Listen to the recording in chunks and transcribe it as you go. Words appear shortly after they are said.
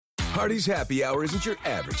Hardee's Happy Hour isn't your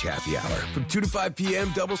average happy hour. From 2 to 5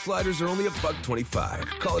 p.m., double sliders are only $1.25.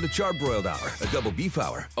 Call it a charbroiled hour, a double beef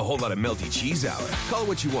hour, a whole lot of melty cheese hour. Call it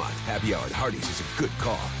what you want. Happy Hour at Hardee's is a good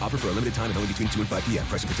call. Offer for a limited time and only between 2 and 5 p.m.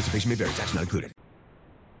 Price and participation may vary. Tax not included.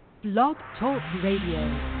 Blog Talk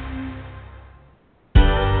Radio.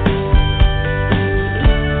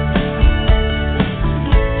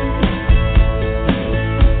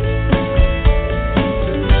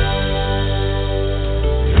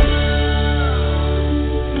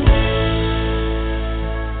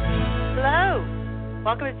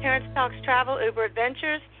 Welcome to Terrence Talks Travel, Uber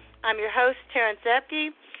Adventures. I'm your host, Terrence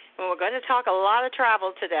Epke, and we're going to talk a lot of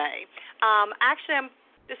travel today.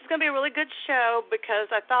 This is going to be a really good show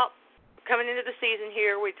because I thought coming into the season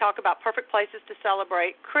here, we talk about perfect places to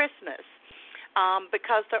celebrate Christmas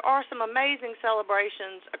because there are some amazing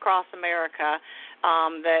celebrations across America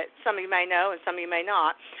that some of you may know and some of you may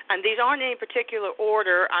not. And these aren't in any particular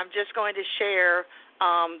order. I'm just going to share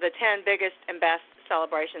the 10 biggest and best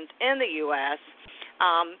celebrations in the U.S.,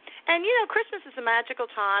 and, you know, Christmas is a magical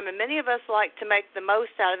time, and many of us like to make the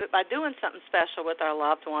most out of it by doing something special with our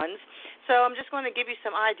loved ones. So I'm just going to give you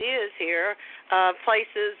some ideas here of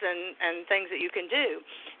places and things that you can do.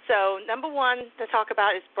 So number one to talk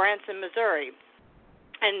about is Branson, Missouri.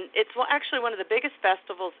 And it's actually one of the biggest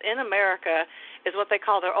festivals in America is what they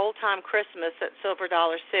call their old-time Christmas at Silver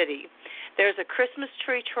Dollar City. There's a Christmas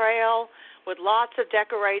tree trail with lots of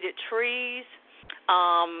decorated trees,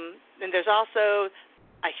 and there's also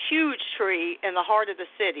a huge tree in the heart of the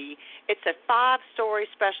city. It's a 5-story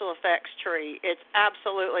special effects tree. It's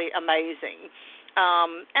absolutely amazing.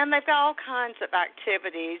 And they've got all kinds of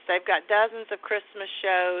activities. They've got dozens of Christmas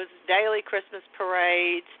shows, daily Christmas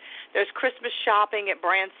parades. There's Christmas shopping at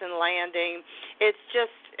Branson Landing. It's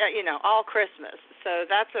just, all Christmas. So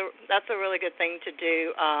that's a really good thing to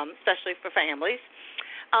do, especially for families.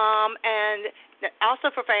 And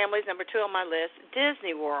also for families, number 2 on my list,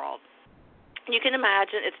 Disney World. You can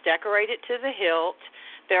imagine it's decorated to the hilt.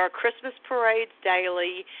 There are Christmas parades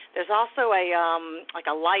daily. There's also a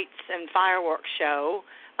lights and fireworks show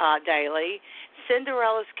daily.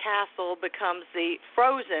 Cinderella's castle becomes the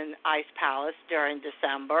frozen ice palace during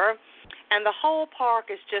December, and the whole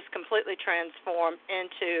park is just completely transformed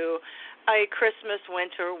into a Christmas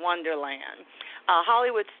winter wonderland.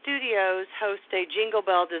 Hollywood Studios hosts a Jingle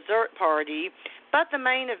Bell dessert party, but the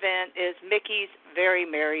main event is Mickey's Very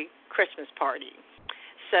Merry Christmas Party.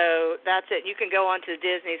 So that's it. You can go onto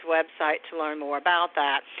Disney's website to learn more about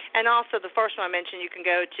that. And also the first one I mentioned, you can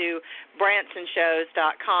go to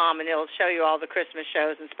bransonshows.com, and it'll show you all the Christmas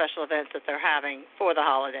shows and special events that they're having for the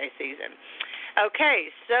holiday season. Okay,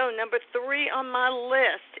 so number 3 on my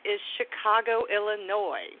list is Chicago,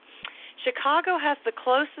 Illinois. Chicago has the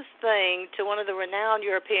closest thing to one of the renowned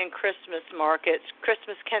European Christmas markets,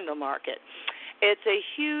 Christmas Kendall Market. It's a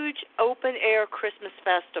huge open-air Christmas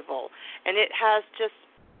festival, and it has just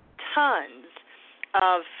tons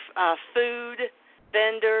of food,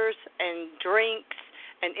 vendors, and drinks,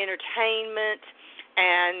 and entertainment,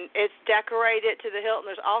 and it's decorated to the hilt, and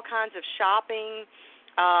there's all kinds of shopping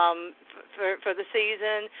for the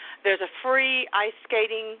season. There's a free ice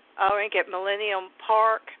skating rink at Millennium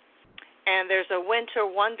Park, and there's a Winter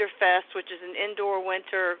Wonderfest, which is an indoor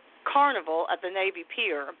winter carnival at the Navy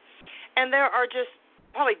Pier. And there are just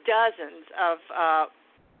probably dozens of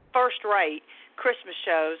first-rate Christmas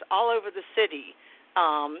shows all over the city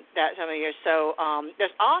that time of year. So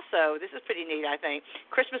there's also, this is pretty neat, I think,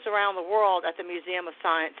 Christmas Around the World at the Museum of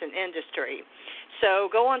Science and Industry.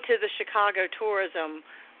 So go onto the Chicago Tourism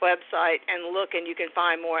website and look, and you can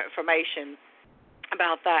find more information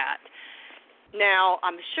about that. Now,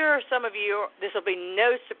 I'm sure some of you, this will be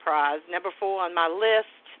no surprise, number 4 on my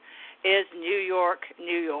list is New York,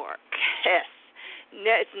 New York. Yes.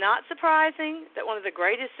 It's not surprising that one of the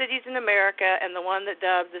greatest cities in America and the one that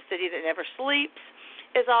dubbed the city that never sleeps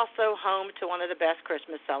is also home to one of the best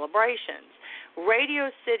Christmas celebrations. Radio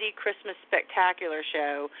City Christmas Spectacular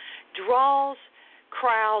Show draws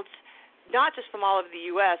crowds not just from all over the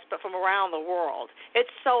U.S., but from around the world. It's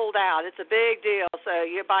sold out. It's a big deal, so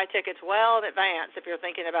you buy tickets well in advance if you're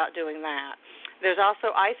thinking about doing that. There's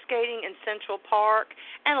also ice skating in Central Park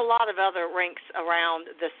and a lot of other rinks around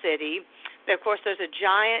the city. Of course, there's a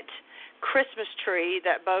giant Christmas tree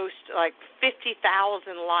that boasts like 50,000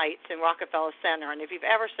 lights in Rockefeller Center. And if you've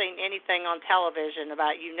ever seen anything on television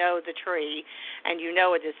about the tree, and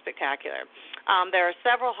it is spectacular. There are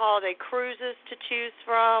several holiday cruises to choose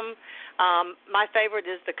from. My favorite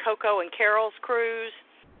is the Coco and Carols cruise,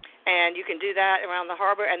 and you can do that around the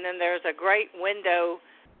harbor. And then there's a great window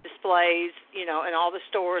displays, in all the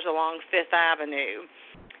stores along Fifth Avenue.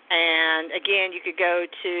 And, again, you could go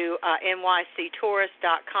to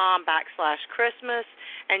nyctourist.com/Christmas,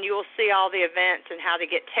 and you will see all the events and how to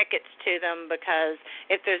get tickets to them, because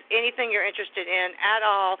if there's anything you're interested in at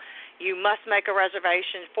all, you must make a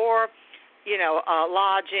reservation for,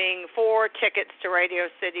 lodging, for tickets to Radio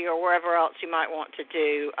City or wherever else you might want to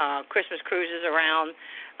do, Christmas cruises around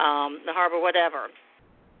the harbor, whatever.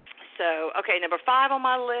 So, okay, number 5 on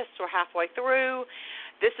my list, we're halfway through.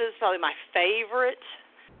 This is probably my favorite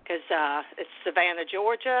because it's Savannah,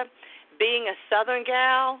 Georgia. Being a Southern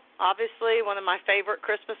gal, obviously one of my favorite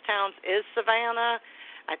Christmas towns is Savannah.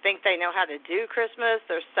 I think they know how to do Christmas.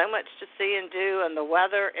 There's so much to see and do, and the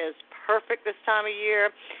weather is perfect this time of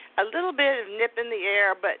year. A little bit of nip in the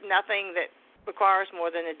air, but nothing that requires more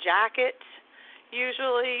than a jacket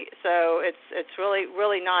usually. So it's really,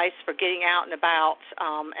 really nice for getting out and about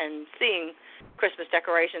and seeing Christmas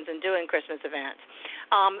decorations and doing Christmas events.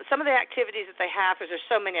 Some of the activities that they have, because there's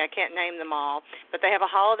so many, I can't name them all, but they have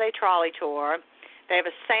a holiday trolley tour. They have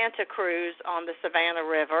a Santa cruise on the Savannah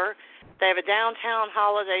River. They have a downtown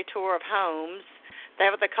holiday tour of homes. They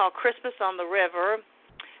have what they call Christmas on the River.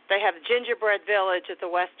 They have Gingerbread Village at the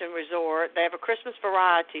Westin Resort. They have a Christmas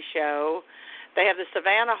variety show. They have the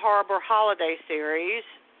Savannah Harbor Holiday Series.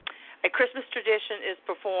 A Christmas tradition is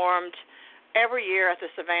performed every year at the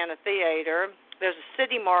Savannah Theater. There's a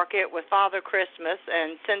city market with Father Christmas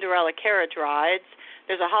and Cinderella carriage rides.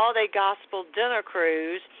 There's a holiday gospel dinner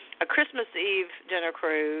cruise, a Christmas Eve dinner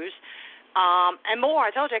cruise, and more.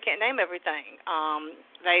 I told you I can't name everything.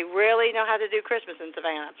 They really know how to do Christmas in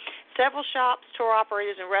Savannah. Several shops, tour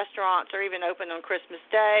operators, and restaurants are even open on Christmas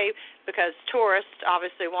Day because tourists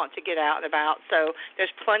obviously want to get out and about. So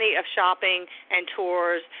there's plenty of shopping and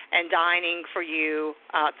tours and dining for you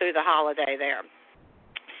through the holiday there.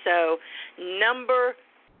 So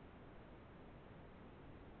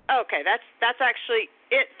that's actually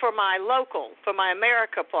it for my local, for my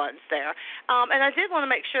America plugs there. And I did want to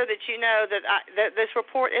make sure that you know that this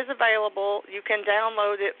report is available. You can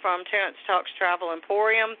download it from Terrence Talks Travel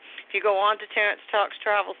Emporium. If you go on to Terrence Talks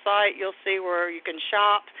Travel site, you'll see where you can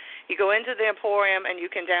shop. You go into the Emporium and you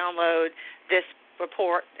can download this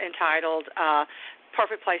report entitled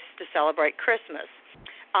Perfect Places to Celebrate Christmas.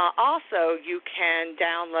 Also, you can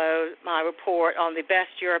download my report on the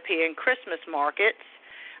best European Christmas markets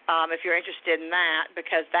if you're interested in that,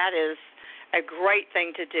 because that is a great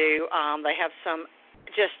thing to do. They have some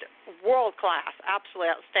just world-class,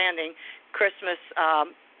 absolutely outstanding Christmas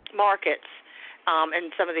markets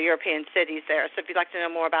in some of the European cities there. So if you'd like to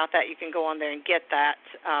know more about that, you can go on there and get that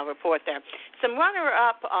report there. Some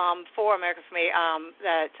runner-up for America for me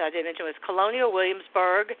that I did mention was Colonial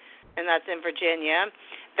Williamsburg, and that's in Virginia.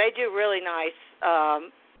 They do really nice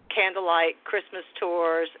candlelight Christmas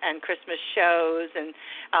tours and Christmas shows and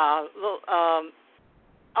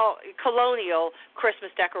colonial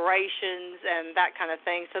Christmas decorations and that kind of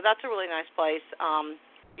thing. So that's a really nice place,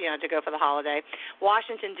 to go for the holiday.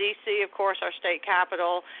 Washington, D.C., of course, our state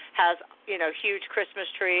capital, has, huge Christmas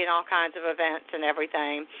tree and all kinds of events and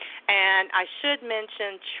everything. And I should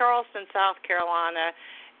mention Charleston, South Carolina,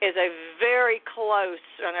 is a very close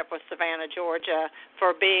run-up with Savannah, Georgia,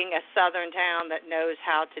 for being a southern town that knows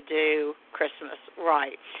how to do Christmas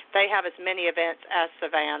right. They have as many events as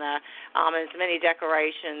Savannah, as many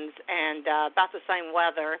decorations, and about the same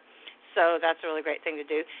weather. So that's a really great thing to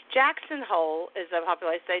do. Jackson Hole is a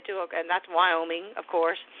popular place. They do, and that's Wyoming, of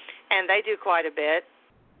course, and they do quite a bit.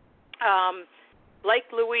 Lake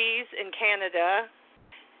Louise in Canada,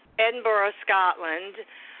 Edinburgh, Scotland.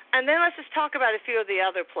 And then let's just talk about a few of the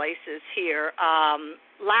other places here.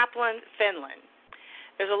 Lapland, Finland.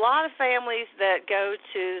 There's a lot of families that go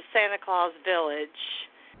to Santa Claus Village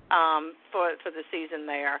for the season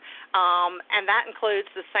there. And that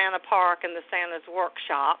includes the Santa Park and the Santa's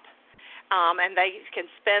Workshop. And they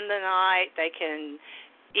can spend the night. They can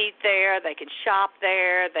eat there. They can shop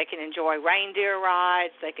there. They can enjoy reindeer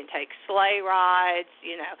rides. They can take sleigh rides.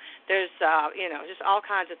 There's just all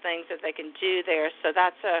kinds of things that they can do there. So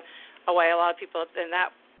that's a way a lot of people in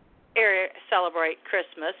that area celebrate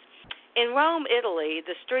Christmas. In Rome, Italy,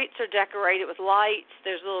 the streets are decorated with lights.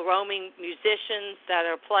 There's little roaming musicians that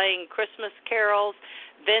are playing Christmas carols.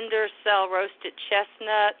 Vendors sell roasted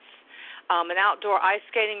chestnuts. An outdoor ice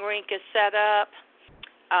skating rink is set up.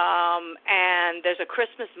 And there's a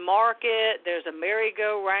Christmas market, there's a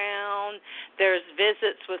merry-go-round, there's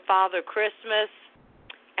visits with Father Christmas,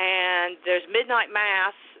 and there's midnight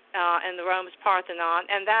mass in the Rome's Parthenon.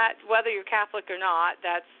 And that, whether you're Catholic or not,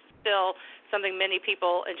 that's still something many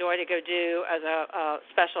people enjoy to go do as a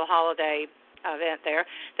special holiday event there.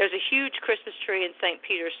 There's a huge Christmas tree in St.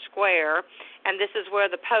 Peter's Square, and this is where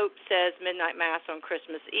the Pope says Midnight Mass on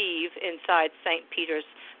Christmas Eve inside St. Peter's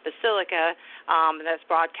Basilica. And that's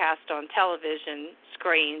broadcast on television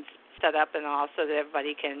screens set up and all so that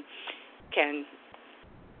everybody can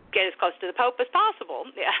get as close to the Pope as possible.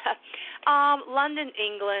 Yeah. London,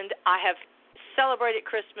 England, I have celebrated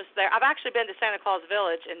Christmas there. I've actually been to Santa Claus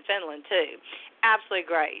Village in Finland, too. Absolutely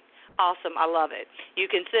great. Awesome. I love it. You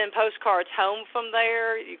can send postcards home from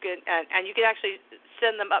there. You can, and you can actually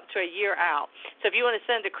send them up to a year out. So if you want to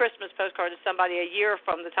send a Christmas postcard to somebody a year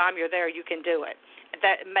from the time you're there, you can do it.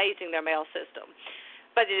 That's amazing, their mail system.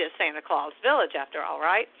 But it is Santa Claus Village, after all,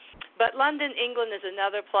 right? But London, England is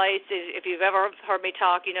another place. If you've ever heard me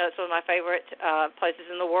talk, you know it's one of my favorite places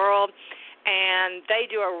in the world. And they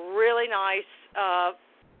do a really nice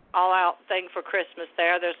all-out thing for Christmas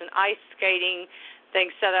there. There's an ice skating thing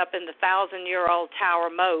set up in the 1,000-year-old Tower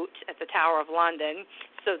Moat at the Tower of London.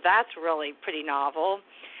 So that's really pretty novel.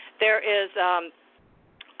 There is a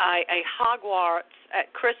Hogwarts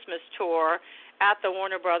at Christmas tour at the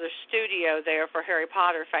Warner Brothers studio there for Harry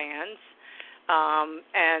Potter fans.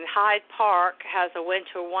 And Hyde Park has a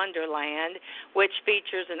Winter Wonderland, which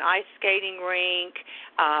features an ice skating rink,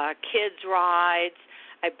 kids' rides,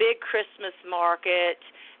 a big Christmas market,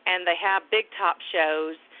 and they have big top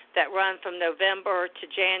shows that run from November to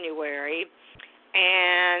January.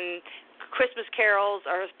 And Christmas carols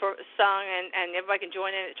are sung, and everybody can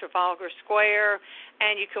join in at Trafalgar Square,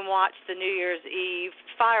 and you can watch the New Year's Eve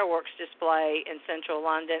fireworks display in central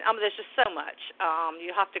London. There's just so much.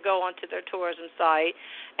 You have to go onto their tourism site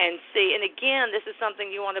and see. And, again, this is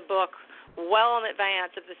something you want to book well in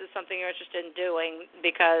advance if this is something you're interested in doing,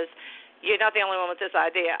 because you're not the only one with this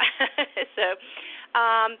idea. So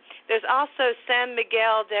there's also San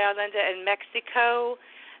Miguel de Allende in Mexico.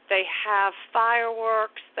 They have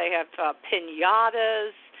fireworks. They have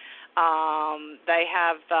piñatas. They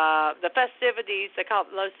have the festivities. They call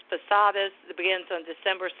it Los Posadas. It begins on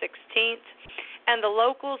December 16th. And the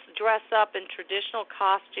locals dress up in traditional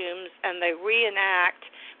costumes, and they reenact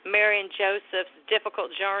Mary and Joseph's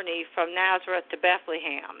difficult journey from Nazareth to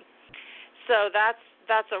Bethlehem. So that's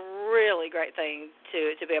a really great thing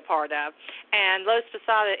to be a part of. And Los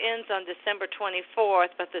Posadas ends on December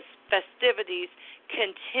 24th, but the festivities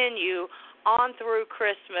continue on through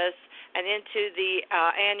Christmas and into the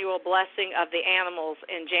annual blessing of the animals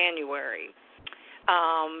in January.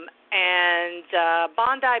 And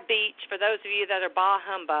Bondi Beach, for those of you that are bah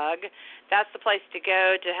humbug, that's the place to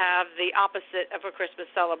go to have the opposite of a Christmas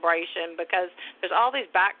celebration, because there's all these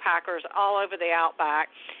backpackers all over the outback,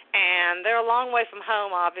 and they're a long way from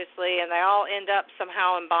home, obviously, and they all end up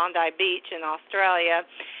somehow in Bondi Beach in Australia,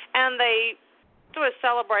 and they sort of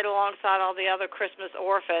celebrate alongside all the other Christmas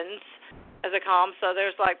orphans, as they call them. So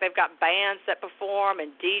there's they've got bands that perform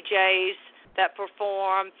and DJs that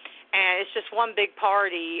perform, and it's just one big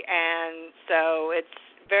party, and so it's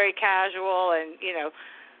very casual, and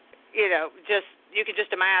just you can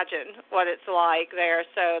just imagine what it's like there.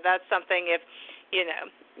 So that's something if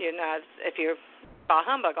if you're bah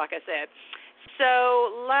humbug, like I said.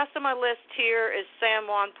 So last on my list here is San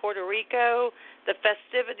Juan, Puerto Rico. The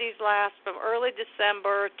festivities last from early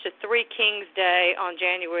December to Three Kings Day on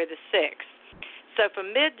January the 6th. So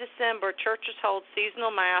from mid-December, churches hold seasonal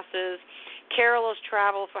masses. Carolers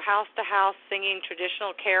travel from house to house singing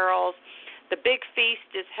traditional carols. The big feast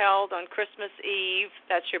is held on Christmas Eve.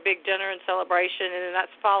 That's your big dinner and celebration, and then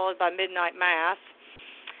that's followed by midnight mass.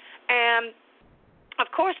 And, of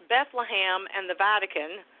course, Bethlehem and the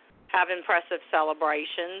Vatican have impressive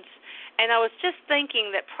celebrations. And I was just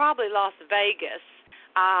thinking that probably Las Vegas,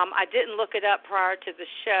 I didn't look it up prior to the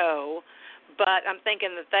show, but I'm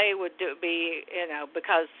thinking that they would be,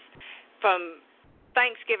 because from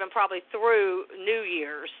Thanksgiving probably through New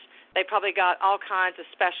Year's, they probably got all kinds of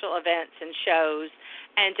special events and shows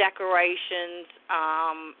and decorations,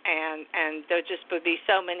 and there just would be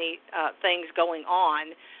so many things going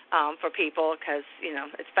on for people because,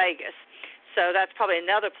 it's Vegas. So that's probably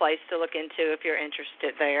another place to look into if you're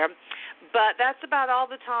interested there. But that's about all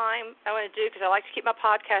the time I want to do, because I like to keep my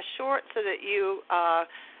podcast short so that you,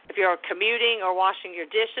 if you're commuting or washing your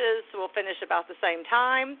dishes, we'll finish about the same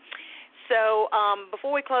time. So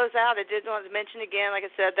before we close out, I did want to mention again, like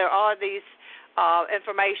I said, there are these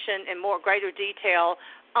information in greater detail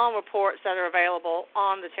on reports that are available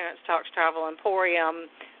on the Terrence Talks Travel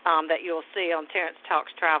Emporium that you'll see on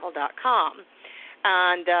TerrenceTalksTravel.com.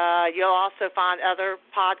 And you'll also find other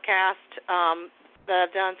podcasts that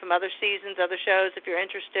I've done from other seasons, other shows, if you're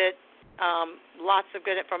interested. Lots of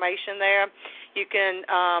good information there. You can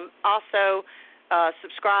also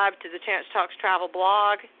subscribe to the Terrence Talks Travel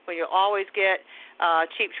blog, where you'll always get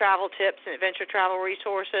cheap travel tips and adventure travel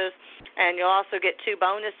resources. And you'll also get 2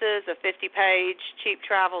 bonuses, a 50-page cheap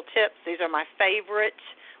travel tips. These are my favorite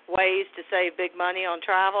ways to save big money on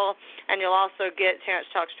travel. And you'll also get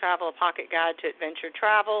Terrence Talks Travel, a pocket guide to adventure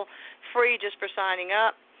travel, free just for signing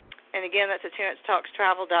up. And again, that's at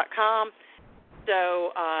TerrenceTalksTravel.com.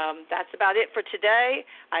 So that's about it for today.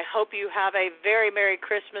 I hope you have a very Merry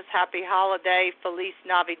Christmas, Happy Holiday, Feliz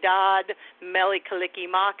Navidad, Mele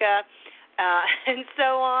Kalikimaka, and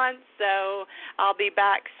so on. So I'll be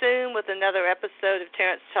back soon with another episode of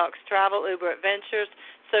Terrence Talks Travel, Uber Adventures.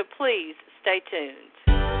 So please stay tuned.